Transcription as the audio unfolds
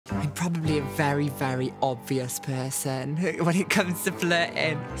I'm probably a very, very obvious person when it comes to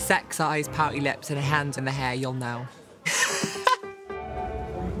flirting. Sex eyes, pouty lips, and a hand in the hair, you'll know.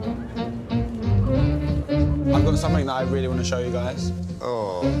 I've got something that I really want to show you guys.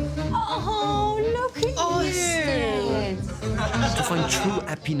 Oh. Oh, look at you. To find true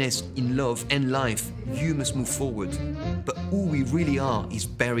happiness in love and life, you must move forward. But who we really are is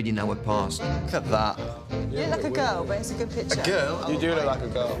buried in our past. Look at that. You look like a girl, but it's a good picture. A girl? You do look like a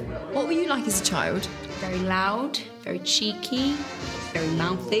girl. What were you like as a child? Very loud, very cheeky, very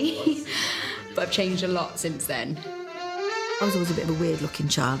mouthy. But I've changed a lot since then. I was always a bit of a weird-looking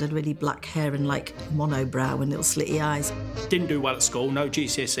child. I had really black hair and, like, monobrow and little slitty eyes. Didn't do well at school, no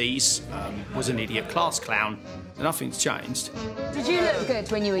GCSEs, was an idiot class clown. Nothing's changed. Did you look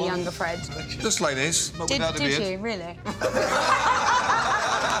good when you were younger, Fred? Just like this, but without a beard. Did you, really?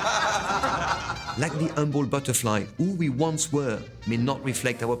 Like the humble butterfly, who we once were may not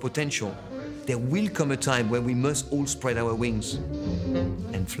reflect our potential. There will come a time when we must all spread our wings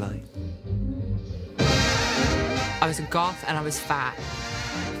and fly. I was a goth and I was fat.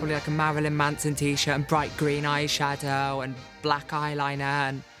 Probably like a Marilyn Manson t-shirt and bright green eyeshadow and black eyeliner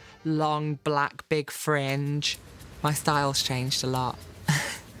and long black big fringe. My style's changed a lot.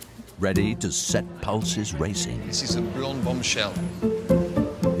 Ready to set pulses racing. This is a blonde bombshell.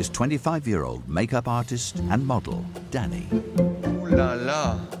 Is 25-year-old makeup artist and model, Danni. Ooh la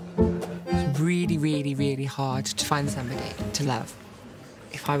la. It's really, really, really hard to find somebody to love.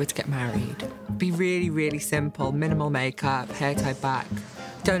 If I were to get married, it'd be really, really simple. Minimal makeup, hair tied back.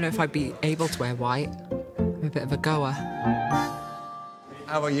 Don't know if I'd be able to wear white. I'm a bit of a goer.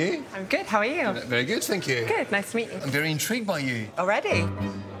 How are you? I'm good, how are you? Very good, thank you. Good, nice to meet you. I'm very intrigued by you. Already?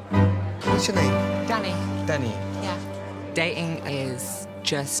 What's your name? Danni. Danni. Yeah. Dating is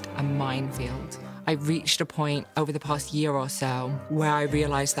just a minefield. I reached a point over the past year or so where I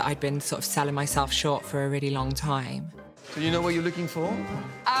realised that I'd been sort of selling myself short for a really long time. Do you know what you're looking for?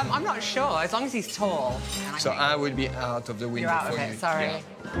 I'm not sure, as long as he's tall. So I will be out of the window You're out for of you. it, sorry. Yeah.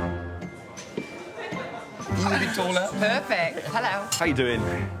 A little bit taller. Perfect. Hello. How you doing?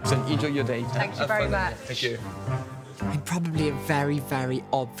 So enjoy your day. Thank you very much. Thank you. I'm probably a very, very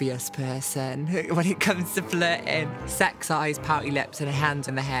obvious person when it comes to flirting. Sex eyes, pouty lips, and a hand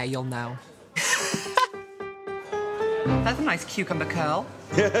in the hair, you'll know. That's a nice cucumber curl.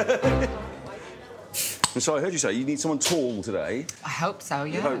 So I heard you say you need someone tall today. I hope so,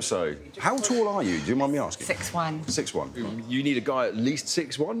 yeah. I hope so. How tall are you? Do you mind me asking? 6'1". 6'1". You need a guy at least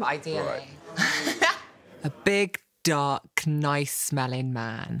 6'1"? Ideally. Right. A big, dark, nice-smelling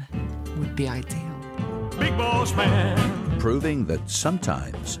man would be ideal. Big boss man. Proving that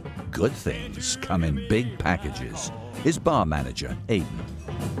sometimes good things come in big packages is bar manager Aiden.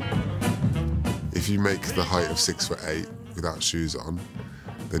 If you make the height of 6'8" without shoes on,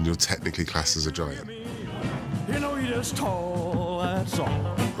 then you're technically classed as a giant. You know you're just tall, that's all.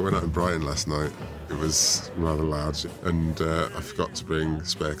 I went out in Brighton last night. It was rather loud, and I forgot to bring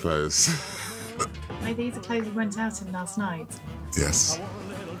spare clothes. Are these the clothes you went out in last night? Yes.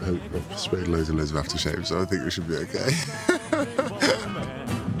 I've sprayed loads and loads of aftershave, so I think we should be okay.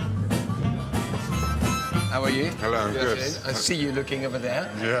 How are you? Hello, I'm good. I see you looking over there.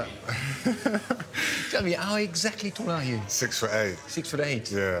 Yeah. Tell me, how exactly tall are you? 6'8".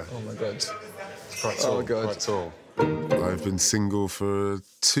 6'8". Yeah. Oh my God. It's quite tall. Oh God. Quite tall. I've been single for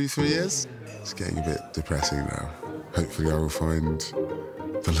 2-3 years. It's getting a bit depressing now. Hopefully I will find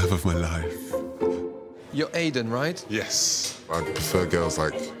the love of my life. You're Aiden, right? Yes. I prefer girls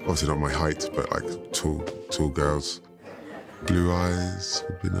like, obviously not my height, but like tall girls. Blue eyes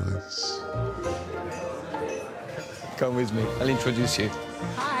would be nice. Come with me. I'll introduce you.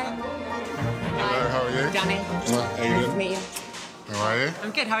 Hi. Hello, how are you? Danni. Aiden. Nice to meet you. How are you?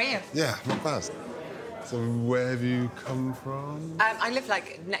 I'm good, how are you? Yeah, not bad. So where have you come from? I live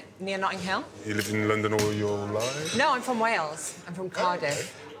like near Notting Hill. You lived in London all your life? No, I'm from Wales. I'm from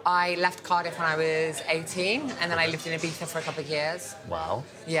Cardiff. I left Cardiff when I was 18, and then I lived in Ibiza for a couple of years. Wow.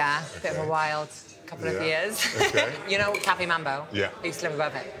 Yeah, a bit of a wild couple of years. Okay. You know Cafe Mambo? Yeah. I used to live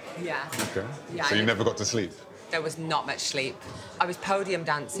above it. Yeah. Okay. Yeah, So you never got to sleep? There was not much sleep. I was podium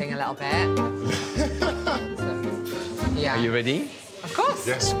dancing a little bit. So, yeah. Are you ready? Of course.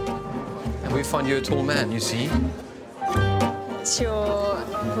 Yes. And we find you a tall man, you see. It's your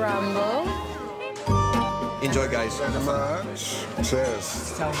bramble. Enjoy, guys. Thank you so much. Cheers.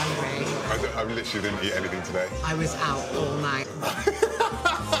 So hungry. I literally didn't eat anything today. I was out all night.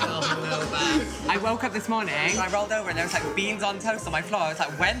 Still hungover. I woke up this morning, I rolled over and there was like beans on toast on my floor. I was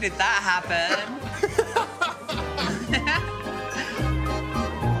like, when did that happen?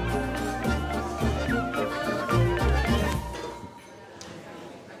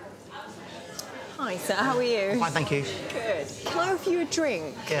 Hi, sir. How are you? Fine, thank you. Good. Can I offer you a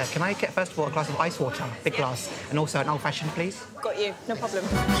drink? Yeah, can I get, first of all, a glass of ice water, big glass, and also an old-fashioned, please? Got you. No problem.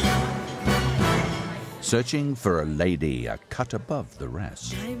 Searching for a lady a cut above the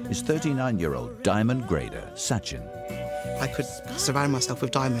rest is 39-year-old diamond grader Sachin. I could surround myself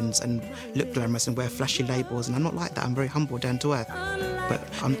with diamonds and look glamorous and wear flashy labels, and I'm not like that. I'm very humble, down to earth. But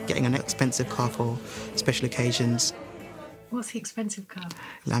I'm getting an expensive car for special occasions. What's the expensive car?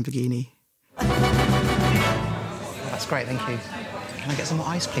 Lamborghini. That's great, thank you. Can I get some more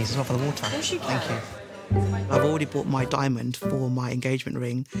ice, please, as well, for the water? Yes, you can. Thank you. I've already bought my diamond for my engagement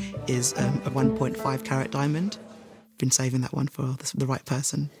ring. Is a 1.5 carat diamond. Been saving that one for the right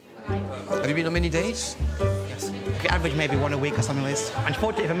person. Have you been on many dates? Yes. The average maybe one a week or something like this.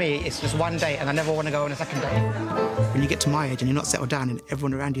 Unfortunately for me, it's just one date and I never want to go on a second date. When you get to my age and you're not settled down and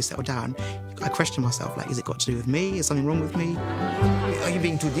everyone around you settled down, I question myself, like, is it got to do with me? Is something wrong with me? Are you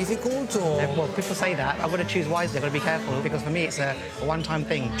being too difficult, or...? Well, people say that. I've got to choose wisely, I've got to be careful, because for me it's a one-time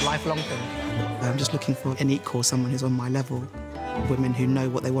thing, lifelong thing. I'm just looking for an equal, someone who's on my level. Women who know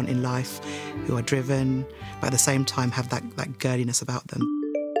what they want in life, who are driven, but at the same time have that girdiness about them.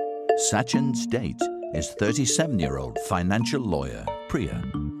 Sachin's date is 37-year-old financial lawyer Priya.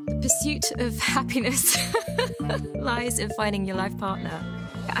 The pursuit of happiness lies in finding your life partner.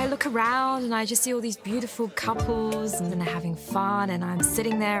 I look around and I just see all these beautiful couples and they're having fun, and I'm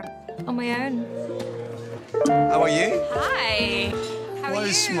sitting there on my own. How are you? Hi. How are What you?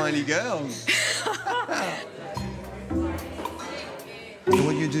 a smiley girl.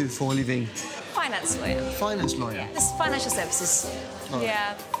 What do you do for a living? Finance lawyer. Finance lawyer? This is financial services. Oh.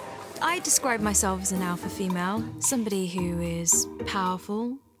 Yeah. I describe myself as an alpha female, somebody who is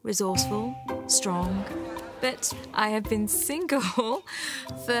powerful, resourceful, strong. But I have been single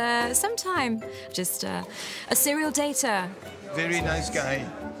for some time. Just a serial dater. Very nice guy.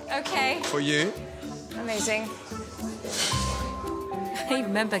 Okay. For you? Amazing. I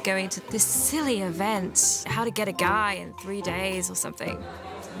remember going to this silly event, how to get a guy in 3 days or something. It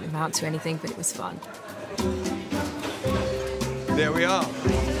didn't amount to anything, but it was fun. There we are.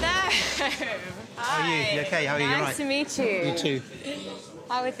 Hello. How are you? You okay? How are you? You all right? Nice to meet you. You too.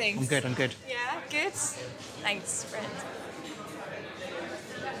 How are things? I'm good, I'm good. Yeah, good. Thanks, friend.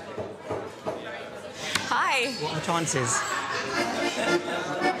 Hi. What are the chances?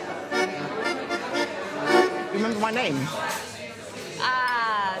 Remember my name?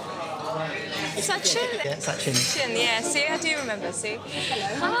 Sachin? Yeah, Sachin. Sachin, yeah. See, I do remember, see? Hello.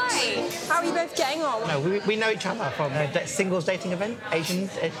 Hi. How are you both getting on? No, we know each other from a singles dating event, Asian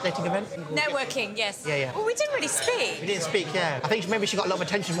dating event. Networking, yes. Yeah, yeah. Well, we didn't really speak. We didn't speak, yeah. I think maybe she got a lot of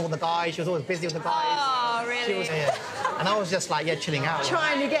attention from all the guys. She was always busy with the guys. Oh, really? She was, yeah. And I was just like, yeah, chilling out.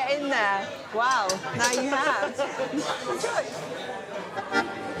 Trying to get in there. Wow, now you have.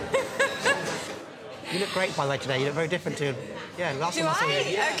 You look great, by the way, today. You look very different to, yeah, last Do time I saw you. I?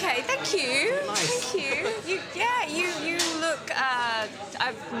 Yeah. Okay, thank you. Nice. Thank you. You look,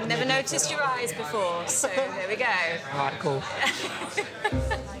 I've never noticed your eyes before, so there we go. All right, cool.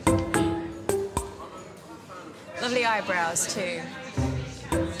 Lovely eyebrows, too.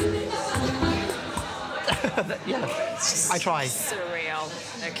 Yeah, I try. Surreal.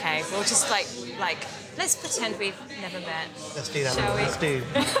 Okay, we'll just like, let's pretend we've never met. Let's do that. Shall we? Let's do.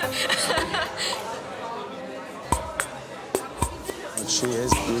 She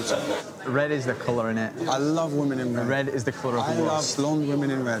is beautiful. Red is the colour in it. I love women in red. Red is the colour of the world. I love blonde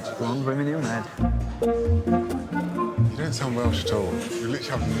women in red. Blonde women in red. You don't sound Welsh at all. You literally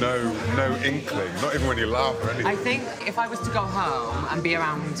have no inkling, not even when you laugh or anything. I think if I was to go home and be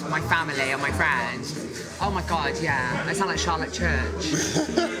around my family or my friends, oh my God, yeah, I sound like Charlotte Church.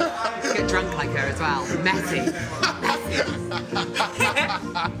 Get drunk like her as well. Messy.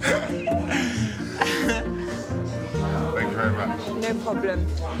 Thank you very much. No problem.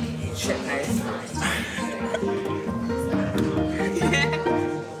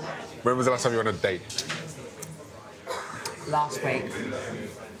 When was the last time you were on a date? Last week.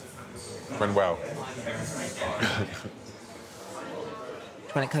 Went well.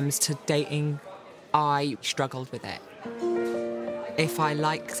 When it comes to dating, I struggled with it. If I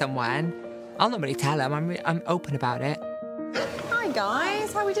like someone, I'll not really tell them. I'm open about it. Hi,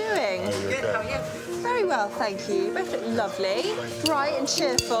 guys. How are we doing? Good, how are you? Very well, thank you. You both look lovely, bright and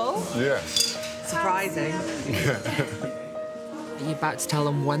cheerful. Yes. Surprising. You're about to tell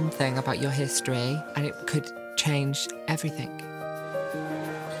them one thing about your history, and it could change everything.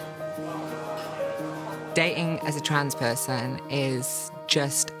 Dating as a trans person is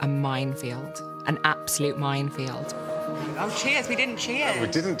just a minefield, an absolute minefield. Oh, cheers, we didn't cheers. We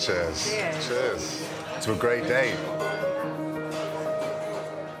didn't cheers. Cheers. Cheers. To a great day.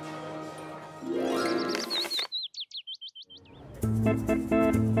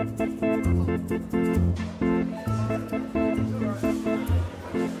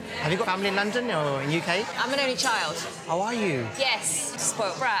 family in London or in UK? I'm an only child. How are you? Yes.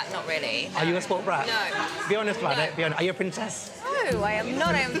 Spoiled brat, not really. Are you a sport brat? No. Be honest about No. it. Be honest. Are you a princess? No, I am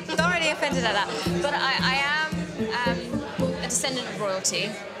not. I'm thoroughly offended at that. But I am a descendant of royalty.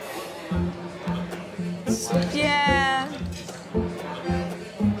 Yeah.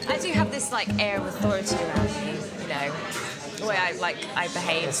 I do have this, like, air of authority around me, you know, the way I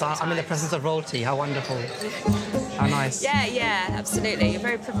behave. Yes, I'm in the presence of royalty. How wonderful. How nice. Yeah, yeah, absolutely. You're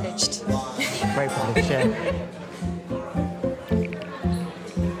very privileged. Very privileged, yeah.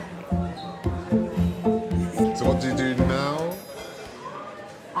 So what do you do now?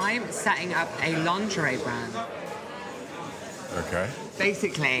 I'm setting up a lingerie brand. Okay.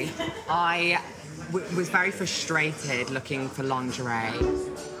 Basically, I was very frustrated looking for lingerie.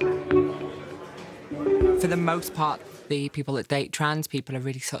 For the most part, the people that date trans people are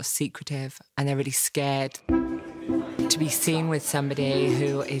really sort of secretive and they're really scared to be seen with somebody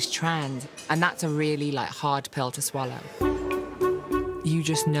who is trans. And that's a really, like, hard pill to swallow. You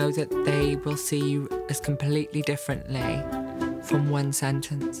just know that they will see you as completely differently from one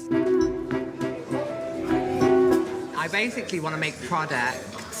sentence. I basically want to make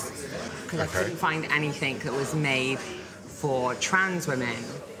products because I couldn't find anything that was made for trans women.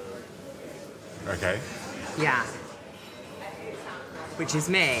 Okay. Yeah. Which is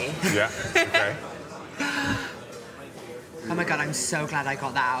me. Yeah, okay. Oh my God, I'm so glad I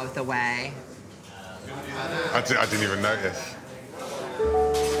got that out of the way. I didn't even notice.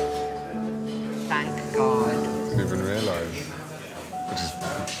 Thank God. Didn't even realise. Which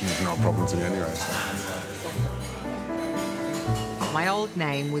is not a problem to me anyway. So. My old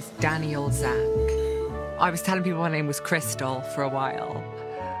name was Danni or Zach. I was telling people my name was Crystal for a while,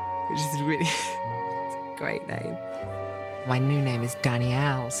 which is really it's a great name. My new name is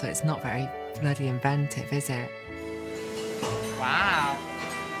Danielle, so it's not very bloody inventive, is it? Wow.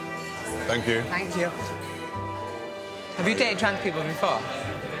 Thank you. Thank you. Have you dated trans people before?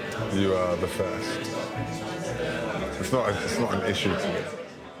 You are the first. It's not an issue to me.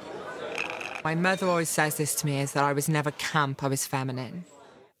 My mother always says this to me, is that I was never camp, I was feminine.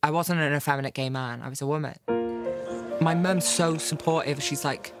 I wasn't an effeminate gay man, I was a woman. My mum's so supportive, she's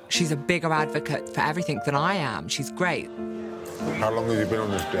a bigger advocate for everything than I am. She's great. How long have you been on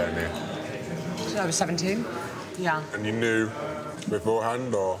this journey? Since I was 17, yeah. And you knew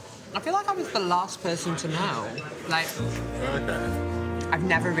beforehand, or? I feel like I was the last person to know. Like, Okay. I've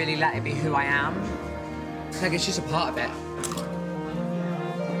never really let it be who I am. Like, it's just a part of it.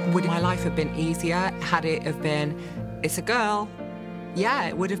 Would my life have been easier had it have been, it's a girl? Yeah,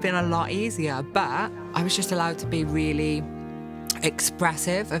 it would have been a lot easier, but I was just allowed to be really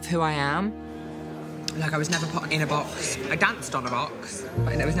expressive of who I am. Like, I was never put in a box. I danced on a box,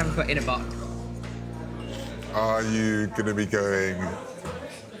 but I was never put in a box. Are you going to be going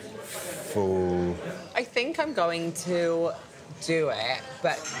full? I think I'm going to do it,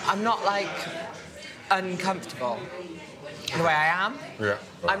 but I'm not, like, uncomfortable the way I am. Yeah.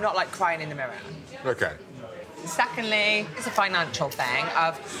 I'm not, like, crying in the mirror. Okay. Secondly, it's a financial thing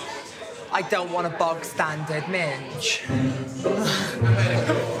of I don't want a bog standard minge.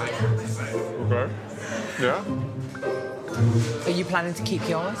 Okay. Yeah. Are you planning to keep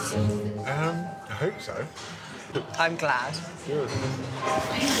yours? I hope so. I'm glad. Good.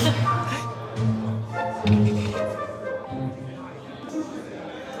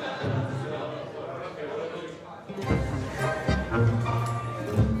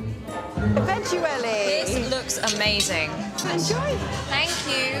 Eventually. This looks amazing. Enjoy. Thank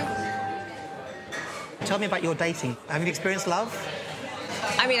you. Tell me about your dating. Have you experienced love?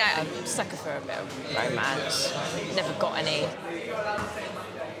 I mean, I'm a sucker for a bit of romance. Never got any.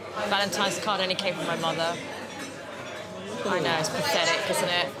 Valentine's card only came from my mother. I know, it's pathetic, isn't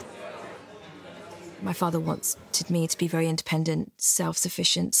it? My father wanted me to be very independent,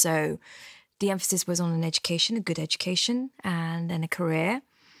 self-sufficient, so the emphasis was on an education, a good education, and then a career.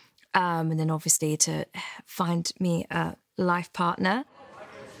 And then obviously to find me a life partner.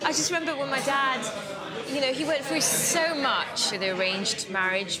 I just remember when my dad, you know, he went through so much with the arranged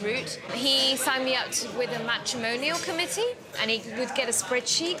marriage route. He signed me up with a matrimonial committee, and he would get a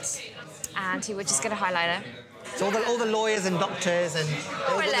spreadsheet, and he would just get a highlighter. So all the lawyers and doctors and More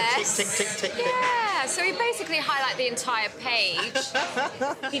or all the less. tick, tick, tick, tick. Yeah, so he basically highlighted the entire page.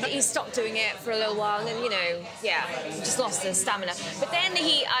 he stopped doing it for a little while, and then, you know, yeah, he just lost his stamina. But then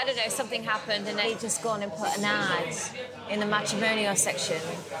I don't know, something happened, and then he just gone and put an ad in the matrimonial section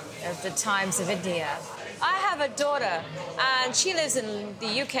of the Times of India. I have a daughter, and she lives in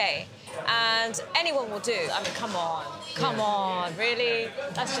the UK, and anyone will do. I mean, come on, really?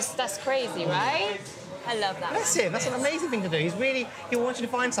 That's crazy, right? I love that. Bless him. That's an amazing thing to do. He wants you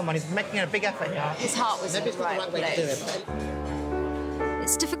to find someone. He's making a big effort here. His heart was in the right place.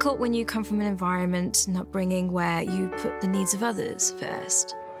 It's difficult when you come from an environment and upbringing where you put the needs of others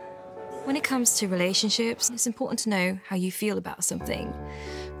first. When it comes to relationships, it's important to know how you feel about something.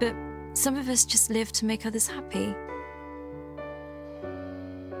 But some of us just live to make others happy.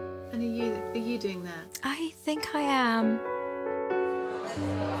 And are you doing that? I think I am.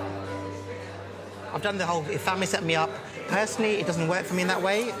 I've done the whole, if family set me up, personally, it doesn't work for me in that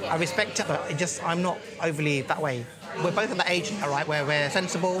way. I respect it, but I'm not overly that way. We're both at that age now, right, where we're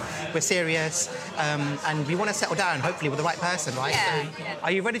sensible, we're serious, and we want to settle down, hopefully, with the right person, right? Yeah, So,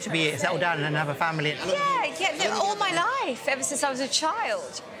 are you ready to be settle down and have a family? Yeah, all my life, ever since I was a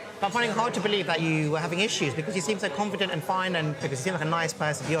child. I'm finding it hard to believe that you were having issues because you seem so confident and fine, and because you seem like a nice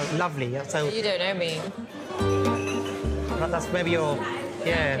person, you're lovely. So You don't know me. that's maybe your,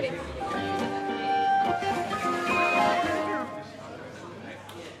 yeah.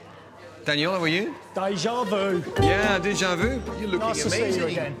 Daniel, how are you? Deja vu. Yeah, deja vu. You're looking Nice to amazing. see you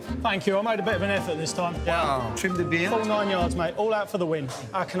again. Thank you. I made a bit of an effort this time. Wow. Trim the beard. Full 9 yards, mate. All out for the win.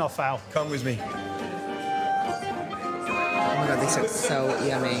 How can I foul? Come with me. Oh my God, this looks so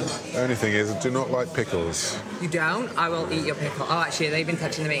yummy. The only thing is, I do not like pickles. You don't? I will eat your pickle. Oh, actually, they've been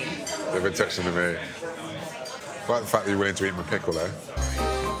touching the meat. They've been touching the meat. I like the fact that you're willing to eat my pickle, though.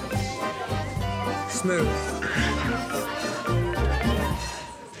 Smooth.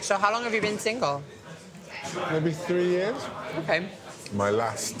 So how long have you been single? Maybe 3 years. Okay. My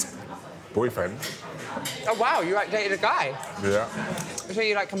last boyfriend. Oh, wow, you like dated a guy? Yeah. So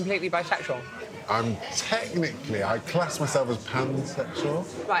you're like completely bisexual? I class myself as pansexual.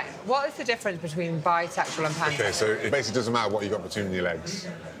 Right, what is the difference between bisexual and pansexual? Okay, so it basically doesn't matter what you got between your legs.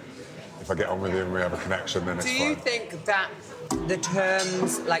 If I get on with you and we have a connection, then it's Do fine. you think that the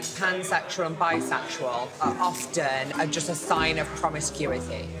terms like pansexual and bisexual are often just a sign of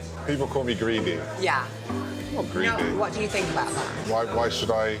promiscuity? People call me greedy. Yeah. I'm not greedy. No, what do you think about that? Why should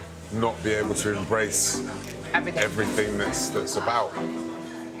I not be able to embrace everything that's about?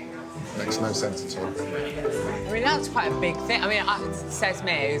 Makes no sense at all. I mean, that's quite a big thing. I mean, it says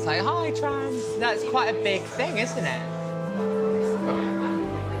me, it's like, hi, trans. That's quite a big thing, isn't it?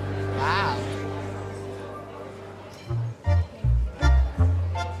 Wow.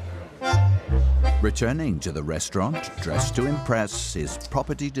 Returning to the restaurant, dressed to impress, is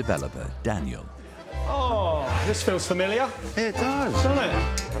property developer Daniel. Oh, this feels familiar. It does. Doesn't it?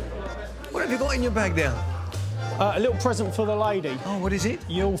 What have you got in your bag there? A little present for the lady. Oh, what is it?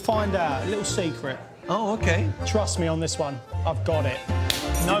 You'll find out. A little secret. Oh, OK. Trust me on this one. I've got it.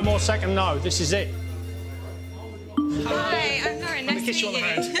 No more second no. This is it. Hi, I'm Lauren. Nice to kiss you on the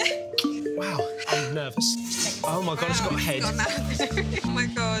hand. Wow, I'm nervous. Oh my God, it's got a head. Oh my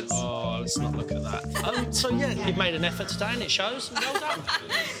God. Oh, let's not look at that. So yeah, you've made an effort today and it shows. Well done.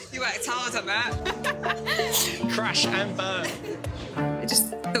 You worked hard on that. Crash and burn. I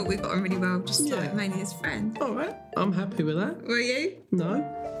just thought we got on really well, just like mainly as friends. All right, I'm happy with that. Were you? No.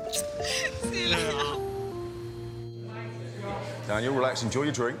 See you later. Daniel, relax, enjoy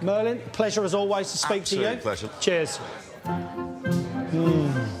your drink. Merlin, pleasure as always to speak to you. Pleasure. Cheers.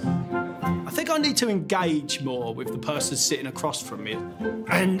 I think I need to engage more with the person sitting across from me.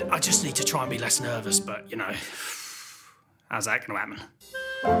 And I just need to try and be less nervous, but, you know, how's that going to happen?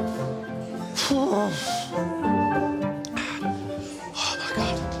 Oh, my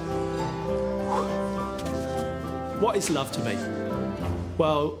God. What is love to me?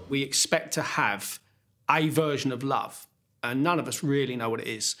 Well, we expect to have a version of love, and none of us really know what it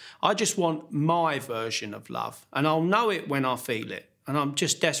is. I just want my version of love, and I'll know it when I feel it, and I'm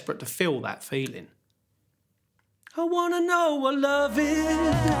just desperate to feel that feeling. I want to know what love is.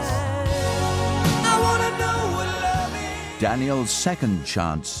 I want to know what love is. Daniel's second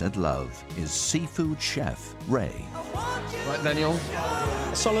chance at love is seafood chef Ray. Right, Daniel.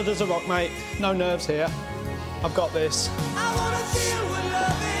 Solid as a rock, mate. No nerves here. I've got this.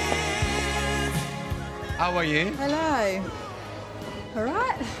 How are you? Hello. All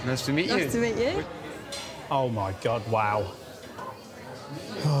right. Nice to meet you. Nice to meet you. Oh, my God, wow.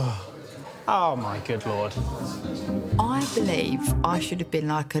 Oh, my good Lord. I believe I should have been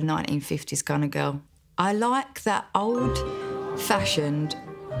like a 1950s kind of girl. I like that old-fashioned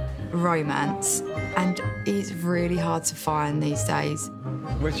romance, and it's really hard to find these days.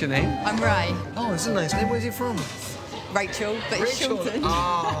 What's your name? I'm Ray. Oh, it's a nice name. Where's it from? Rachel, but it's Rachel. shortened.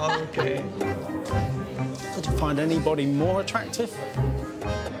 Oh, OK. Did you find anybody more attractive?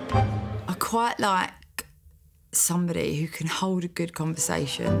 I quite like somebody who can hold a good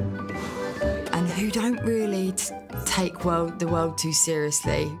conversation and who don't really take the world too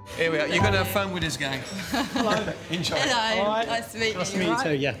seriously. Here we are. You're going to have fun with this gang. Hello. Enjoy. Hello. All right. Nice to meet you. Nice to meet you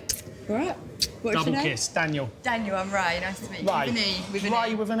too, yeah. All right. What's Double your name? kiss, Daniel. Daniel, I'm Ray. Nice to meet you. Ray. With an E. With an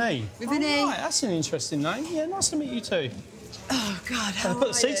Ray E. with an E. With an E. Right, that's an interesting name. Yeah, nice to meet you too. Oh, God, how They put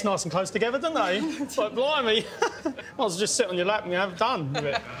the seats nice and close together, don't they? Like, blimey. Might as well just sit on your lap and you have done with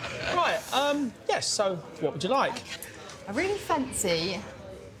it. Right, yes, so what would you like? I really fancy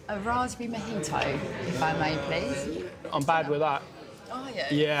a raspberry mojito, if I may, please. I'm bad with that. Oh, yeah?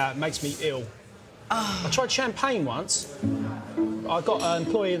 Yeah, it makes me ill. Oh. I tried champagne once. I got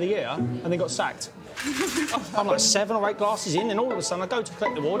Employee of the Year and then got sacked. I'm like 7 or 8 glasses in, and all of a sudden I go to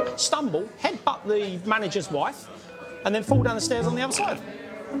collect the award, stumble, headbutt the manager's wife, and then fall down the stairs on the other side.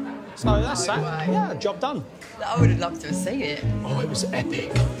 So that's that. Yeah, job done. I would have loved to have seen it. Oh, it was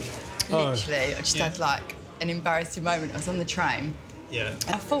epic. Literally, I just had like an embarrassing moment. I was on the train. Yeah.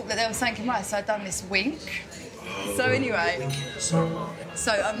 And I thought that there was something right, so I'd done this wink. So anyway,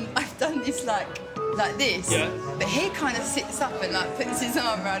 I've done this like this. Yeah. But he kind of sits up and like puts his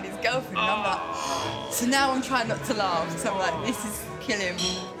arm around his girlfriend, and I'm like, so now I'm trying not to laugh. So I'm like, this is killing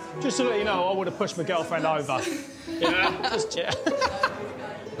me. Just to let you know, I would have pushed my girlfriend over. Yeah, just yeah.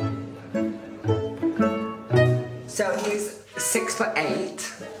 So he's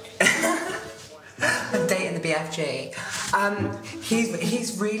 6'8". I'm dating the BFG.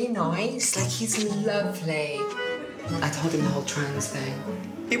 He's really nice. Like, he's lovely. I told him the whole trans thing.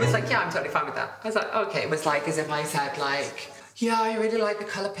 He was like, yeah, I'm totally fine with that. I was like, okay. It was like as if I said, like, yeah, I really like the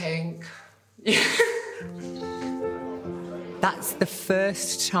colour pink. That's the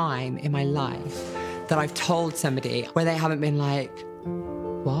first time in my life that I've told somebody where they haven't been like,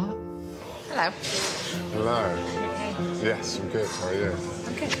 what? Hello. Hello. Yes, I'm good. How are you?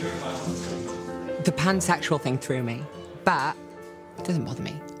 I'm good. The pansexual thing threw me, but it doesn't bother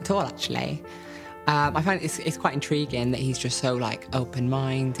me at all, actually. I find it's quite intriguing that he's just so, like,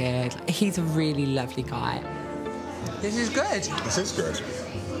 open-minded. He's a really lovely guy. This is good. This is good.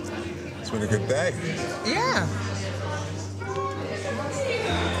 It's been a good day. Yeah.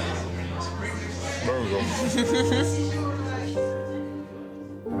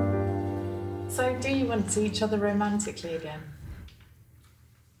 So, do you want to see each other romantically again?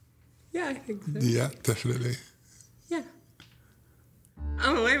 Yeah, I think so. Yeah, definitely. Yeah.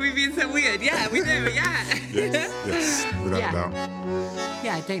 Oh, why are we being so weird? Yeah, we do, yeah. Yes, without Yeah. a doubt.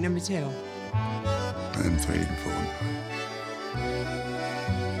 Yeah, date number 2. And 3 and 4.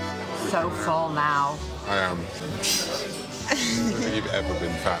 So full now. I am. I don't think you've ever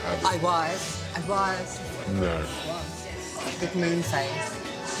been fat, have you? I was. No. Big moon face.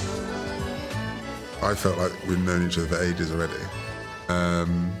 I felt like we'd known each other for ages already.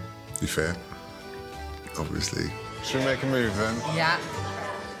 You fair? Obviously. Should we make a move then? Yeah.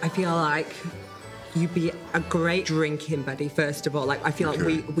 I feel like you'd be a great drinking buddy, first of all. Like, I feel like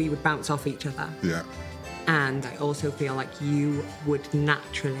we would bounce off each other. Yeah. And I also feel like you would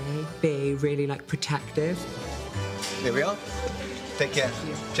naturally be really, like, protective. Here we are. Take care.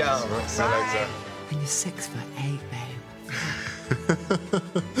 Ciao. See you later. And you're 6'8", babe.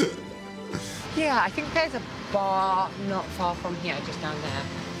 Yeah, I think there's a bar not far from here, just down there.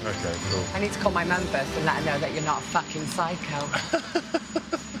 Okay, cool. I need to call my mum first and let her know that you're not a fucking psycho.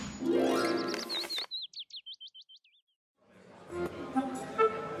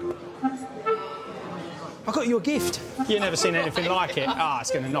 I got you a gift. You've never seen anything like it. Ah,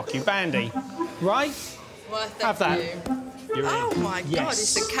 it's going to knock you bandy. Right? Well, thank Have that. you. You're in. Oh my Yes. God,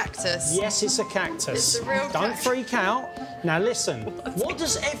 it's a cactus. Yes, it's a cactus. It's a real Don't cactus. freak out. Now listen, what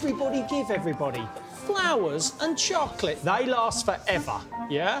does everybody give everybody? Flowers and chocolate. They last forever.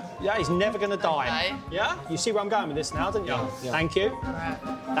 Yeah? Yeah, he's never going to die. Okay. Yeah? You see where I'm going with this now, don't you? Yeah. Thank you. Right.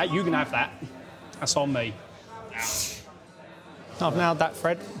 That, you can have that. That's on me. I've nailed that,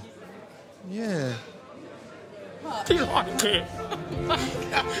 Fred. Yeah. Do you like it?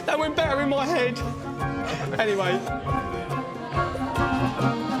 That went better in my head. Anyway.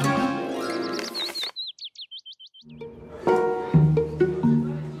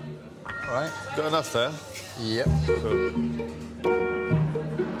 All right. Got enough there? Yep. Cool.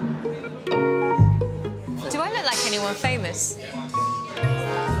 Do I look like anyone famous?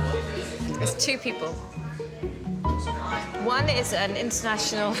 There's 2 people. One is an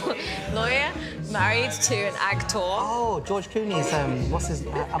international lawyer married to an actor. Oh, George Clooney's, what's his,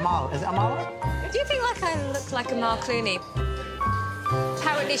 Amal. Is it Amal? Do you think like I look like Amal Clooney?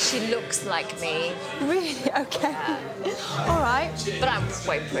 Apparently she looks like me. Really? Okay. All right. But I'm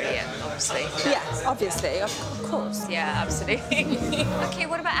way prettier, obviously. Yes, obviously, of course. Yeah, absolutely. Okay,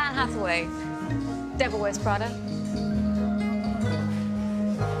 what about Anne Hathaway? Devil Wears Prada?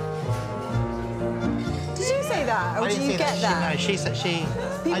 that, or do you get that? No, she said she...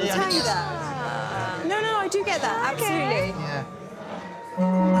 People tell you that? No, I do get that, absolutely. Yeah.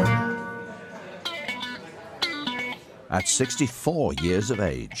 At 64 years of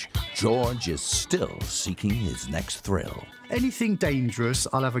age, George is still seeking his next thrill. Anything dangerous,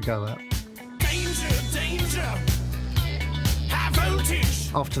 I'll have a go at. Danger, danger! High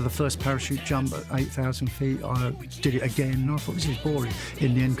voltage! After the first parachute jump at 8,000 feet, I did it again. I thought this is boring.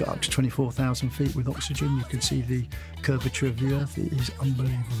 In the end, got up to 24,000 feet with oxygen. You can see the curvature of the Earth. It is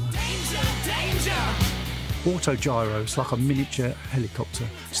unbelievable. Danger, danger! Autogyro, it's like a miniature helicopter.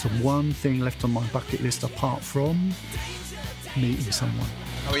 It's the one thing left on my bucket list apart from meeting someone.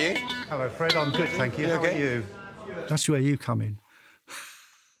 How are you? Hello, Fred. I'm good, thank you. You How okay? are you? That's where you come in.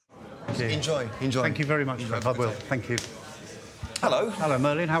 Enjoy. Thank you very much, Fred. I will. Thank you. Hello. Hello,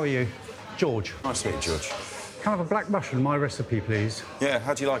 Merlin. How are you? George. Nice to meet you, George. Can I have a black Russian, my recipe, please? Yeah,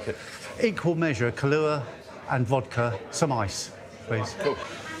 how do you like it? Equal measure, Kahlua and vodka, some ice, please. Cool.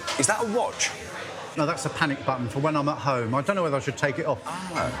 Is that a watch? No, that's a panic button for when I'm at home. I don't know whether I should take it off.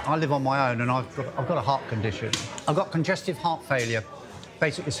 I live on my own and I've got a heart condition. I've got congestive heart failure.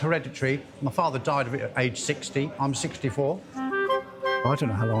 Basically, it's hereditary. My father died of it at age 60. I'm 64. I don't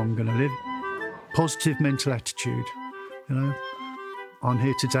know how long I'm going to live. Positive mental attitude, you know. I'm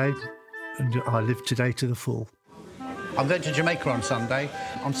here today and I live today to the full. I'm going to Jamaica on Sunday.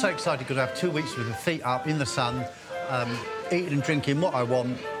 I'm so excited because I have 2 weeks with the feet up in the sun, eating and drinking what I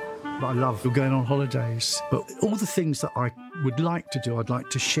want. I love going on holidays, but all the things that I would like to do, I'd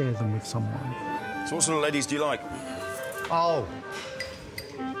like to share them with someone. So what sort of ladies do you like? Oh,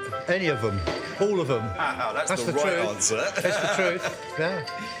 any of them, all of them. That's the right truth. answer. That's the truth, yeah.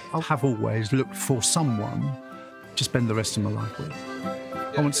 I have always looked for someone to spend the rest of my life with.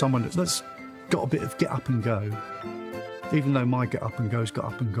 I want someone that's got a bit of get up and go. Even though my get up and go's got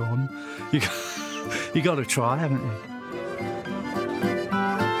up and gone, you got to try, haven't you?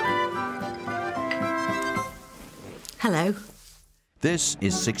 Hello. This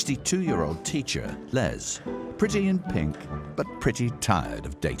is 62-year-old teacher, Les. Pretty in pink, but pretty tired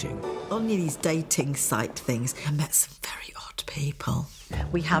of dating. On these dating site things, I met some very odd people.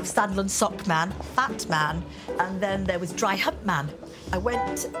 We have Saddle and Sock Man, Fat Man, and then there was Dry Hump Man. I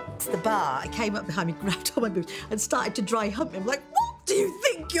went to the bar, I came up behind me, grabbed all my boobs, and started to dry hump him. Like, what do you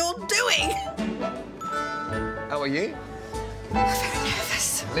think you're doing? How are you? I'm very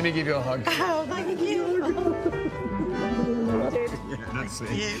nervous. Let me give you a hug. Oh, thank you. Yeah, that's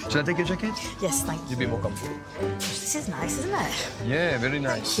it. Should I take your jacket? Yes, thank you. You'll be more comfortable. This is nice, isn't it? Yeah, very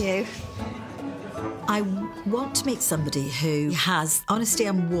nice. Thank you. I want to meet somebody who has honesty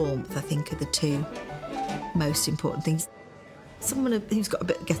and warmth, I think, are the two most important things. Someone who's got a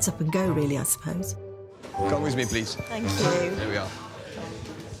bit of get up and go, really, I suppose. Come with me, please. Thank you. There we are.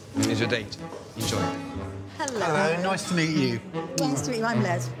 Here's your date. Enjoy. Hello. Hello, nice to meet you. Nice to meet you. I'm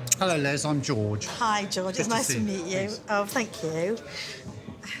Les. Hello, Les, I'm George. Hi, George. It's nice to meet you. Oh, thank you.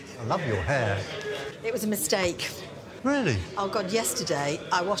 I love your hair. It was a mistake. Really? Oh, God, yesterday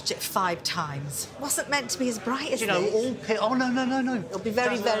I washed it 5 times. Wasn't meant to be as bright as You know, this. all... Oh, no. It'll be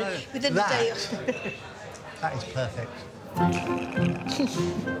very, within the day... That is perfect.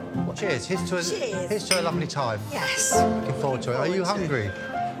 Cheers. Here's to a lovely time. Yes. Looking forward to it. Are you hungry?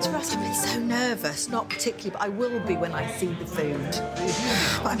 To be honest, I've been so nervous. Not particularly, but I will be when I see the food.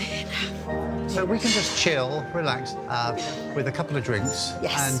 But I'm here now. So we can just chill, relax, with a couple of drinks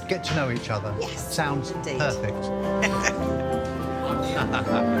and get to know each other. Yes. Sounds Indeed. perfect.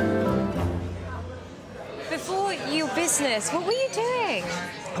 Before your business, what were you doing?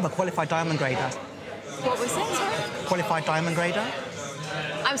 I'm a qualified diamond grader. What was it, sorry? Qualified diamond grader?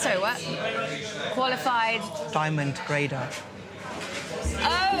 I'm sorry, what? Qualified... Diamond grader.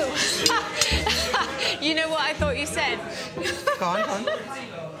 Oh! You know what I thought you said? Go on.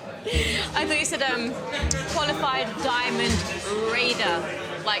 I thought you said, qualified diamond raider.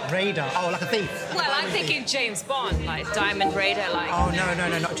 Like... Raider? Oh, like a thief? Well, I'm thinking James Bond, like diamond raider, like... Oh, no,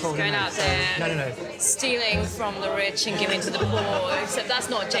 not at all. Going out there... No. Stealing from the rich and giving to the poor, except that's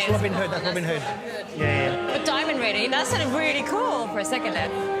not James Bond. That's Robin Hood. Yeah. But diamond raider, that sounded really cool for a second there.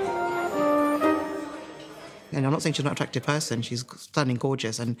 And I'm not saying she's not an attractive person. She's stunning,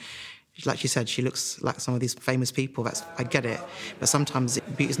 gorgeous, and like she said, she looks like some of these famous people. I get it, but sometimes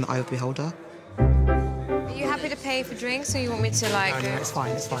beauty's in the eye of the beholder. Are you happy to pay for drinks, or you want me to, like... No, it's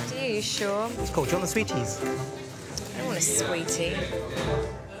fine. Are you sure? It's cool. Do you want the sweeties? I don't want a sweetie.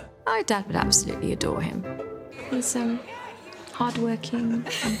 My dad would absolutely adore him. He's hardworking,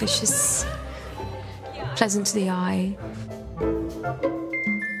 ambitious, pleasant to the eye.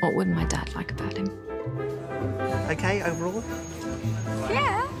 What wouldn't my dad like about him? Okay, overall?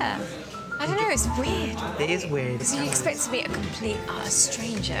 Yeah. I don't know, it's weird. It is weird. So you expect to meet a complete utter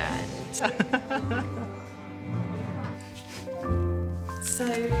stranger. So,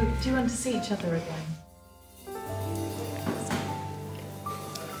 do you want to see each other again?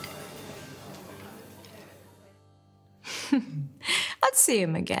 I'd see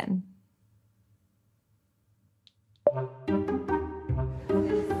him again.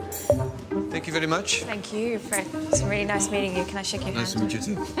 Thank you very much. Thank you, Fred. It's really nice meeting you. Can I shake your Nice to hand? meet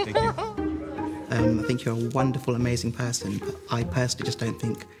you too. Thank you. I think you're a wonderful, amazing person, but I personally just don't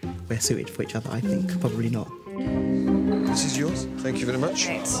think we're suited for each other. I think probably not. This is yours. Thank you very much.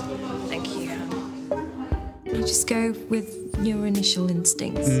 Great. Thank you. You just go with your initial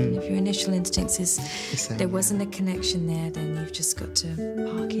instincts. And if your initial instincts is there wasn't a connection there, then you've just got to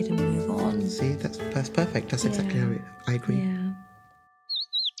park it and move on. See, that's perfect. That's exactly how I agree. Yeah.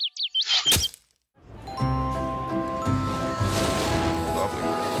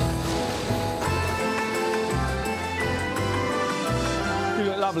 You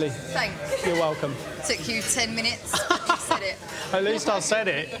look lovely. Thanks. You're welcome. Took you 10 minutes. You said it. At least I said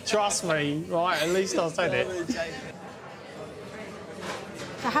it. Trust me, right? At least I said it.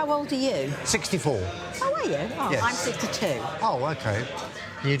 So how old are you? 64. How are you? Oh, Yes. I'm 62. Oh, OK.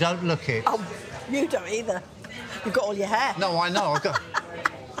 You don't look it. Oh, you don't either. You've got all your hair. No, I know. I've got...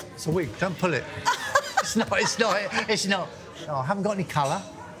 It's a wig. Don't pull it. It's not. Oh, I haven't got any colour.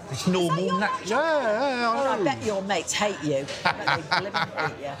 It's normal. Yeah, I I know. bet your mates hate you. I bet they live and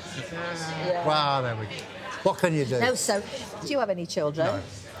hate you. Yeah. Well, there we go. What can you do? No, so, do you have any children? No.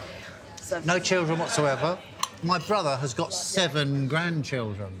 So, No children whatsoever. My brother has got 7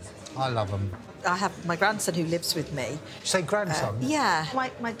 grandchildren. I love them. I have my grandson who lives with me. Say grandson? Yeah.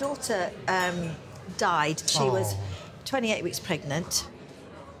 My daughter died. She was 28 weeks pregnant.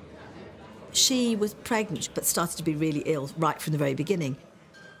 She was pregnant but started to be really ill right from the very beginning.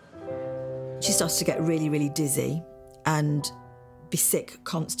 She started to get really, really dizzy and be sick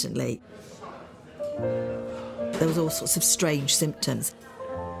constantly. There was all sorts of strange symptoms.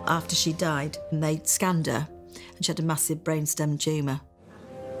 After she died, they scanned her and she had a massive brainstem tumour.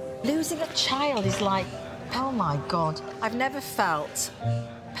 Losing a child is like, oh my God. I've never felt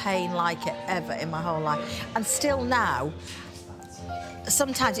pain like it ever in my whole life. And still now,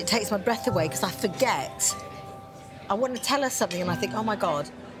 sometimes it takes my breath away because I forget. I want to tell her something and I think, oh my God.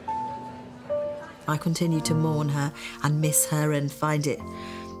 I continue to mourn her and miss her and find it,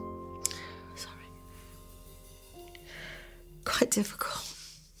 quite difficult.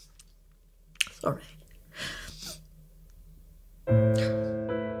 Sorry.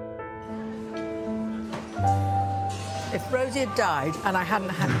 If Rosie had died and I hadn't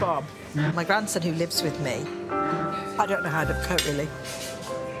had Bob, my grandson who lives with me, I don't know how to cope really.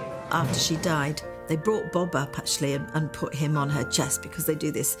 After she died, they brought Bob up actually and put him on her chest because they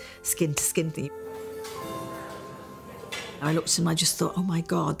do this skin-to-skin thing. I looked at him, I just thought, oh my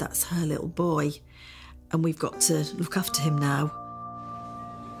God, that's her little boy. And we've got to look after him now.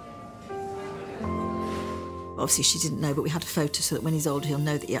 Obviously, she didn't know, but we had a photo so that when he's older, he'll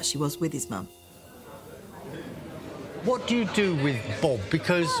know that he actually was with his mum. What do you do with Bob?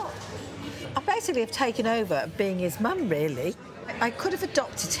 Because... I basically have taken over being his mum, really. I could have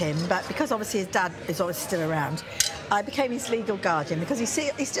adopted him, but because obviously his dad is obviously still around, I became his legal guardian because he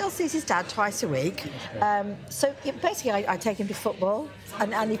still sees his dad twice a week. So basically, I take him to football,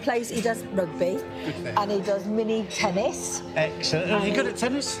 and he does rugby, and he does mini tennis. Excellent. Is he good at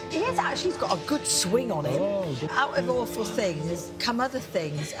tennis? He is actually. He's got a good swing on him. Oh, good. Out of awful things come other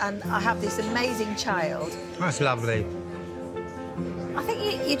things, and I have this amazing child. That's lovely. I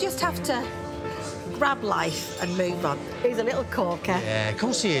think you just have to grab life and move on. He's a little corker. Yeah, of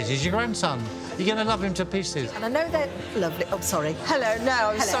course he is. He's your grandson. You're going to love him to pieces. And I know they're lovely. Oh, sorry. Hello, no,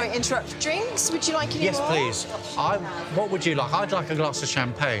 I'm Hello. sorry to interrupt. Drinks? Would you like any Yes, more? please. What would you like? I'd like a glass of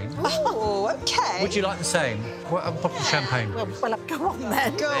champagne. Oh, OK. Would you like the same? Well, a bottle of champagne. Well, go on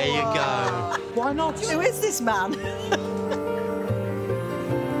then. There you go. Why not? Who is this man?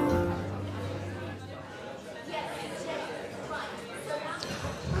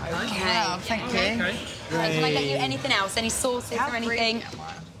 Okay. Thank you. Okay. Can I get you anything else? Any sauces or anything?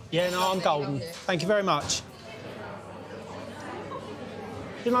 Yeah, no, I'm golden. Thank you very much.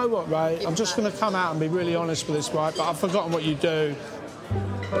 You know what, Ray? I'm just going to come out and be really honest with this, right? But I've forgotten what you do.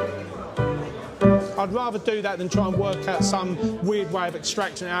 I'd rather do that than try and work out some weird way of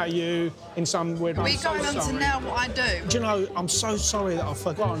extracting it out of you in some weird way. Are we going on to now what I do? Do you know, I'm so sorry that I've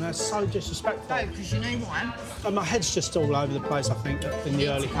forgotten. That's so disrespectful. No, because you know why? And my head's just all over the place, I think, in the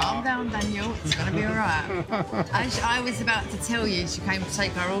early Calm part. down, Daniel. It's going to be all right. I was about to tell you she came to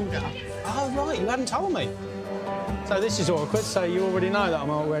take our order. Oh, right, you hadn't told me. So this is awkward, so you already know that I'm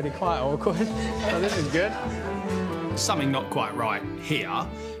already quite awkward. So this is good. Something not quite right here,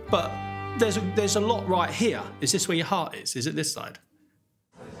 but there's a lot right here. Is this where your heart is? Is it this side?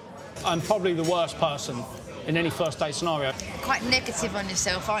 I'm probably the worst person in any first date scenario. Quite negative on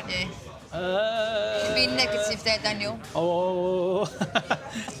yourself, aren't you? You're being negative there, Daniel. Oh, I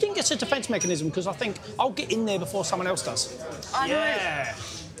think it's a defence mechanism because I think I'll get in there before someone else does. I know. Yeah.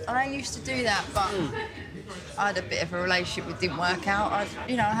 I used to do that, but I had a bit of a relationship that didn't work out. I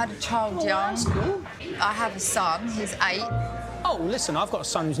had a child young. That's cool. I have a son who's 8. Oh, listen, I've got a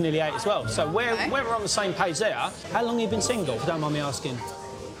son who's nearly 8 as well. So we're on the same page there. How long have you been single, if you don't mind me asking?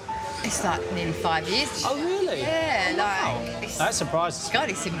 It's like nearly 5 years. Oh, really? Yeah, wow. That surprises me. God,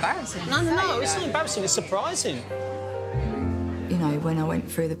 it's embarrassing. No, it's not embarrassing, it's surprising. You know, when I went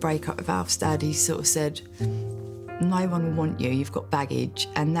through the breakup with Alf's dad, he sort of said, no one will want you, you've got baggage,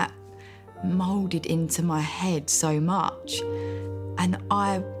 and that moulded into my head so much. And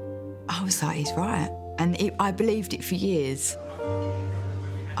I was like, he's right. And I believed it for years.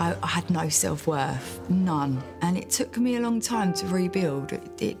 I had no self-worth, none. And it took me a long time to rebuild,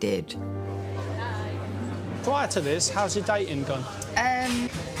 it did. Prior to this, how's your dating gone?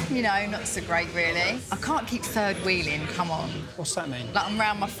 Not so great, really. I can't keep third wheeling, come on. What's that mean? Like, I'm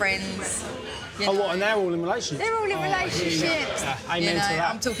round my friends. What, and they're all in relationships? They're all in relationships. Yeah, amen to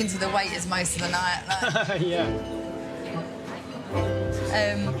that. I'm talking to the waiters most of the night. Like. Yeah.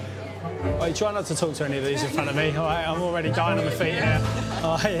 Wait, try not to talk to any of these in front of me. All right, I'm already dying on my feet here.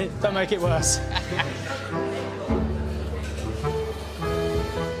 All right, don't make it worse.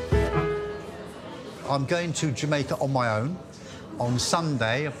 I'm going to Jamaica on my own on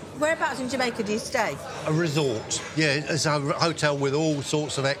Sunday. Whereabouts in Jamaica do you stay? A resort. Yeah, it's a hotel with all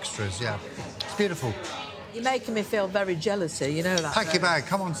sorts of extras, yeah. It's beautiful. You're making me feel very jealous here, you know that. Pack your bag,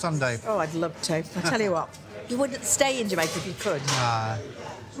 come on Sunday. Oh, I'd love to. I tell you what, you wouldn't stay in Jamaica if you could. Nah.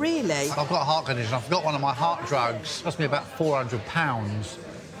 Really? I've got a heart condition. I've got one of my heart drugs. It cost me about £400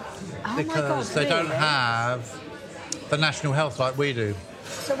 because they don't have the national health like we do.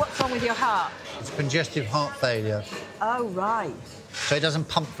 So what's wrong with your heart? It's congestive heart failure. Oh, right. So it doesn't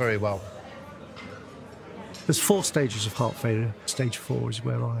pump very well. There's 4 stages of heart failure. Stage 4 is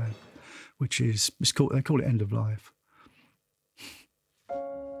where I am, which is, they call it end of life.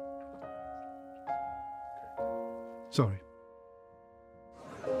 Sorry.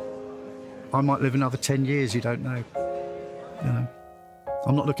 I might live another 10 years, you don't know. You know,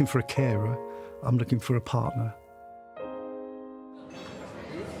 I'm not looking for a carer, I'm looking for a partner.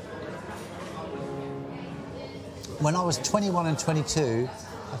 When I was 21 and 22,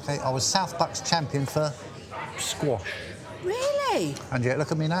 I was South Bucks champion for squash. Really? And yet,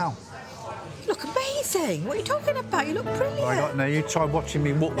 look at me now. You look amazing. What are you talking about? You look brilliant. I got no. You try watching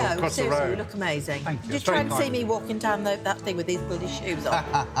me walk across the road. You look amazing. Thank you. Just try and see me walking down that thing with these bloody shoes on.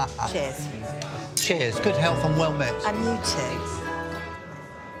 Cheers. Cheers. Good health and well met. And you too.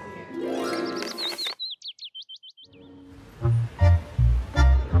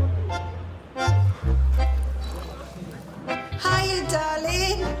 Hiya,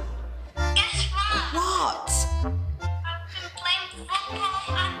 darling. Guess what? What? I've been playing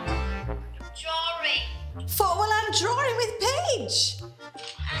football and drawing. Football and drawing with Paige.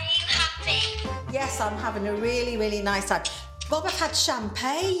 Are you happy? Yes, I'm having a really, really nice time. Bob, I've had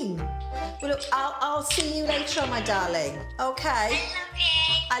champagne. Well, look, I'll see you later on, my darling. Okay?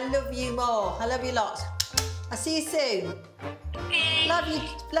 I love you more. I love you lots. I'll see you soon. Okay. Love you.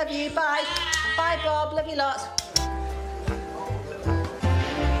 Love you. Bye. Bye, Bob. Love you lots.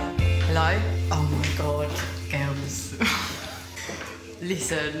 Hello? Oh my God, girls.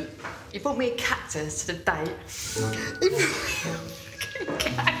 Listen, you brought me a cactus to the date.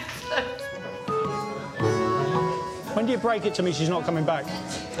 When do you break it to me she's not coming back?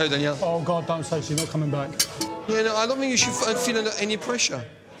 Oh, Danielle. Oh, God, don't say she's not coming back. Yeah, no, I don't think you should feel under any pressure.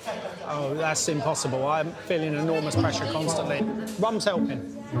 Oh, that's impossible. I'm feeling enormous pressure constantly. Rum's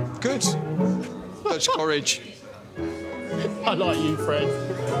helping. Good. Such courage. I like you, Fred.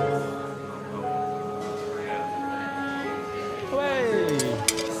 Hey.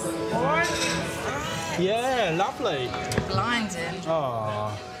 All right? Yeah, lovely. Blinding.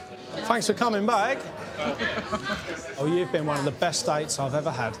 Oh. Thanks for coming back. Oh, you've been one of the best dates I've ever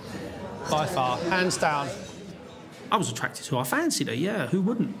had. By far, hands down. I was attracted to her. I fancied her, yeah. Who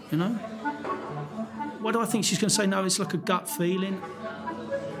wouldn't, you know? Why do I think she's going to say no? It's like a gut feeling.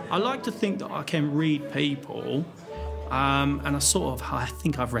 I like to think that I can read people, and I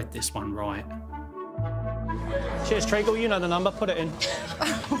think I've read this one right. Cheers, Treagle. You know the number. Put it in.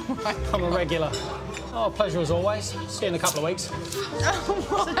 I'm a regular. Oh, pleasure as always. See you in a couple of weeks.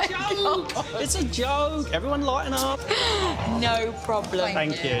 Oh my God. It's a joke. Everyone lighten up. No problem.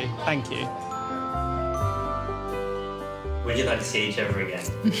 Thank you. Thank you. Would you like to see each other again?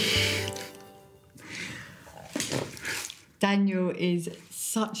 Daniel is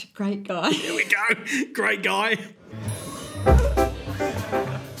such a great guy. Here we go. Great guy.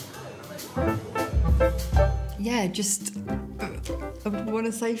 Yeah, just I would want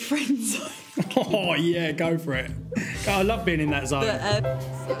to say friends. Oh, yeah, go for it. I love being in that zone. But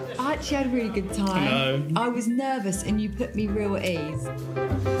I actually had a really good time. Hello. I was nervous and you put me real at ease.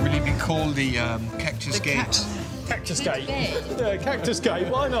 Will you be called the Cactus Gate? Cactus Gate? Yeah, Cactus Gate,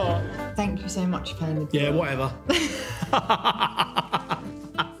 why not? Thank you so much for playing the Yeah, whatever.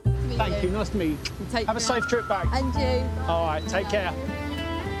 Thank you, nice to meet you. Have a safe trip back. And you. All right, take care.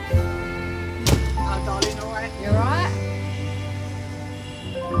 Oh, darling, all right? You all right?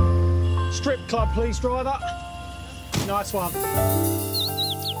 Strip club, please, driver. Nice one.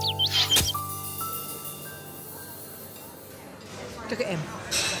 Look at him.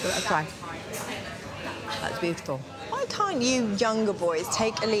 Look at that try. That's beautiful. Why can't you younger boys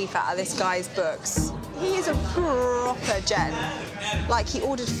take a leaf out of this guy's books? He is a proper gent. Like, he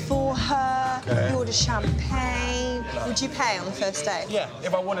ordered for her, he ordered champagne. Would you pay on the first day? Yeah,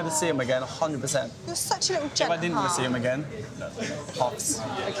 if I wanted to see him again, 100%. You're such a little gent. If I didn't want to see him again, pops.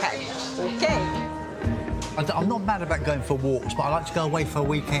 Okay. Okay. I'm not mad about going for walks, but I like to go away for a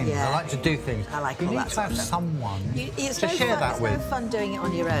weekend. Yeah. I like to do things. I like you all need that to sort have of stuff. someone It's to no share fun, that it's with. no fun doing it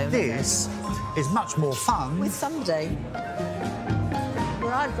on your own. This is much more fun with somebody.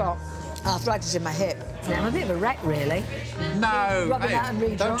 Well, I've got arthritis in my hip. I'm a bit of a wreck, really. No, Rub it out and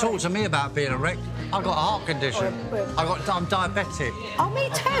hey, don't redry. talk to me about being a wreck. I've got a heart condition. I'm diabetic. Oh, me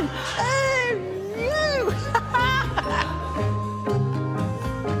too. Oh, no.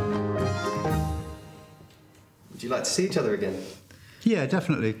 Would you like to see each other again? Yeah,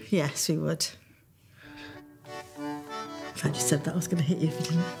 definitely. Yes, we would. Glad you said that. I was going to hit you if you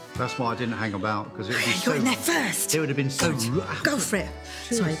didn't. That's why I didn't hang about, because it would be Go in there first. It would have been so. Go for it.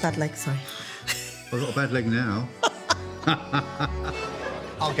 Sorry, bad leg, sorry. I've got a bad leg now.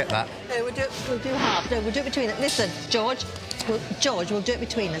 I'll get that. No, we'll do half. No, we'll do it between us. Listen, George, we'll do it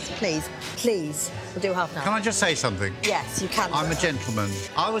between us, please. Please. We'll do half now. Can I just say something? Yes, you can. I'm a gentleman.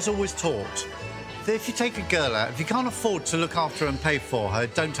 I was always taught that if you take a girl out, if you can't afford to look after her and pay for her,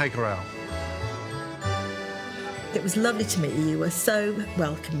 don't take her out. It was lovely to meet you. You were so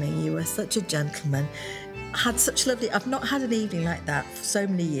welcoming. You were such a gentleman. I had such lovely... I've not had an evening like that for so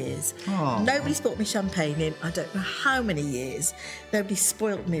many years. Oh. Nobody's bought me champagne in I don't know how many years. Nobody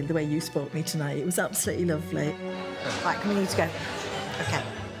spoilt me the way you spoilt me tonight. It was absolutely lovely. Right, we need to go. OK.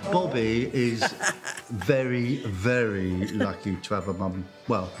 Bobby is very, very lucky to have a mum.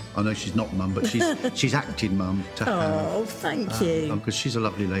 Well, I know she's not mum, but she's acting mum to have. Oh, thank you. Because she's a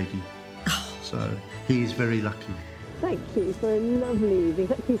lovely lady. So he is very lucky. Thank you for a lovely evening.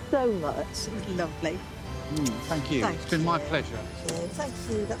 Thank you so much. It was lovely. Thank you. Thank It's been my pleasure. Thank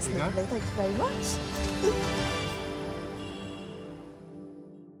you. That's lovely. Thank you very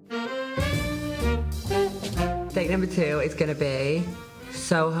much. Date number 2 is going to be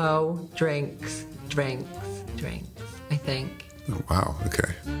Soho, drinks, drinks, drinks, I think. Oh, wow,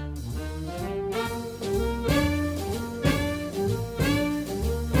 okay.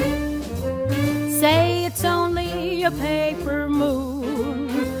 Say it's only a paper moon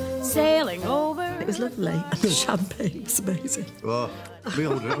sailing over. It was lovely. And the champagne was amazing. Well, we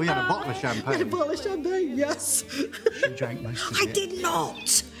had a bottle of champagne. We had a bottle of champagne, yes. She drank most of I it. did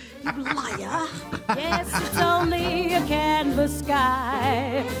not. You liar. Yes, it's only a canvas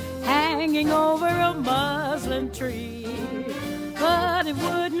sky hanging over a muslin tree. But it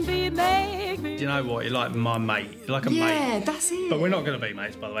wouldn't be make me. Do you know what? You're like my mate. You're like a mate. Yeah, that's it. But we're not going to be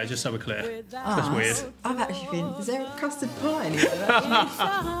mates, by the way, just so we're clear. That's weird. I've actually been... Is there a custard pie anywhere? It's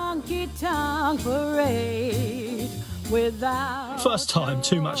a honky-tonk parade without... First time,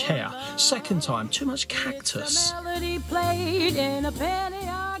 too much hair. Second time, too much cactus. melody played in a penny